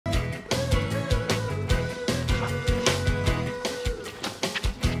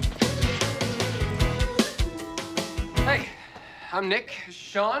I'm Nick. This is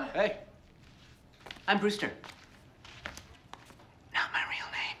Shawn. Hey. I'm Brewster. Not my real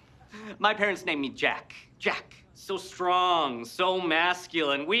name. My parents named me Jack. Jack. So strong, so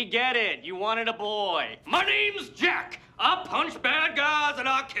masculine. We get it. You wanted a boy. My name's Jack. I punch bad guys and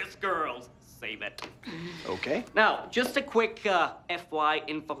I kiss girls. Save it. Okay. Now, just a quick FY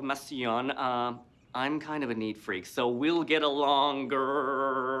information. I'm kind of a neat freak, so we'll get along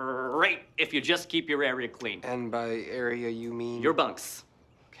great if you just keep your area clean. And by area, you mean? Your bunks.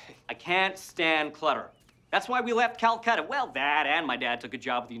 Okay. I can't stand clutter. That's why we left Calcutta. Well, that and my dad took a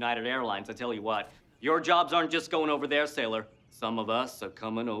job with United Airlines. I tell you what, your jobs aren't just going over there, sailor. Some of us are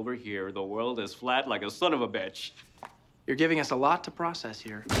coming over here. The world is flat like a son of a bitch. You're giving us a lot to process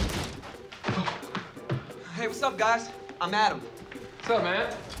here. Hey, what's up, guys? I'm Adam. What's up,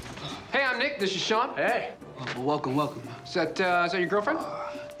 man? Hey, I'm Nick. This is Shawn. Hey. Well, welcome, welcome. Is that your girlfriend?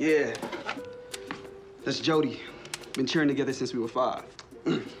 Yeah. That's Jody. Been cheering together since we were 5.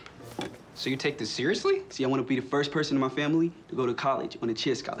 So you take this seriously? See, I want to be the first person in my family to go to college on a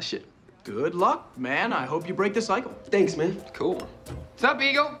cheer scholarship. Good luck, man. I hope you break the cycle. Thanks, man. Cool. What's up,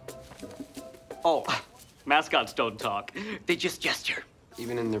 Eagle? Oh, mascots don't talk. They just gesture.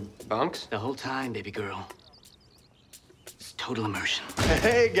 Even in their bunks? The whole time, baby girl. It's total immersion.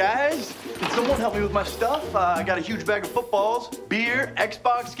 Hey, guys. Can someone help me with my stuff? I got a huge bag of footballs, beer,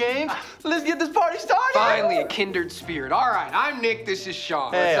 Xbox games. Let's get this party started. Finally, a kindred spirit. All right, I'm Nick. This is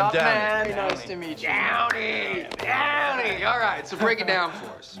Shawn. Hey, What's I'm up, Downey. man? Nice to meet you. Downey. All right, so break it down for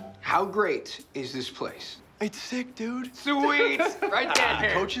us. How great is this place? It's sick, dude. Sweet. Right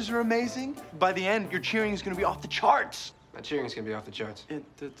there. Coaches are amazing. By the end, your cheering is going to be off the charts. My cheering's gonna be off the charts. I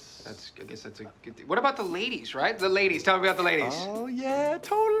guess that's a good thing. What about the ladies, right? The ladies. Tell me about the ladies. Oh, yeah,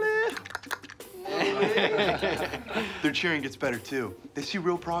 totally. Their cheering gets better, too. They see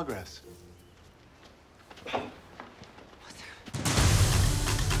real progress.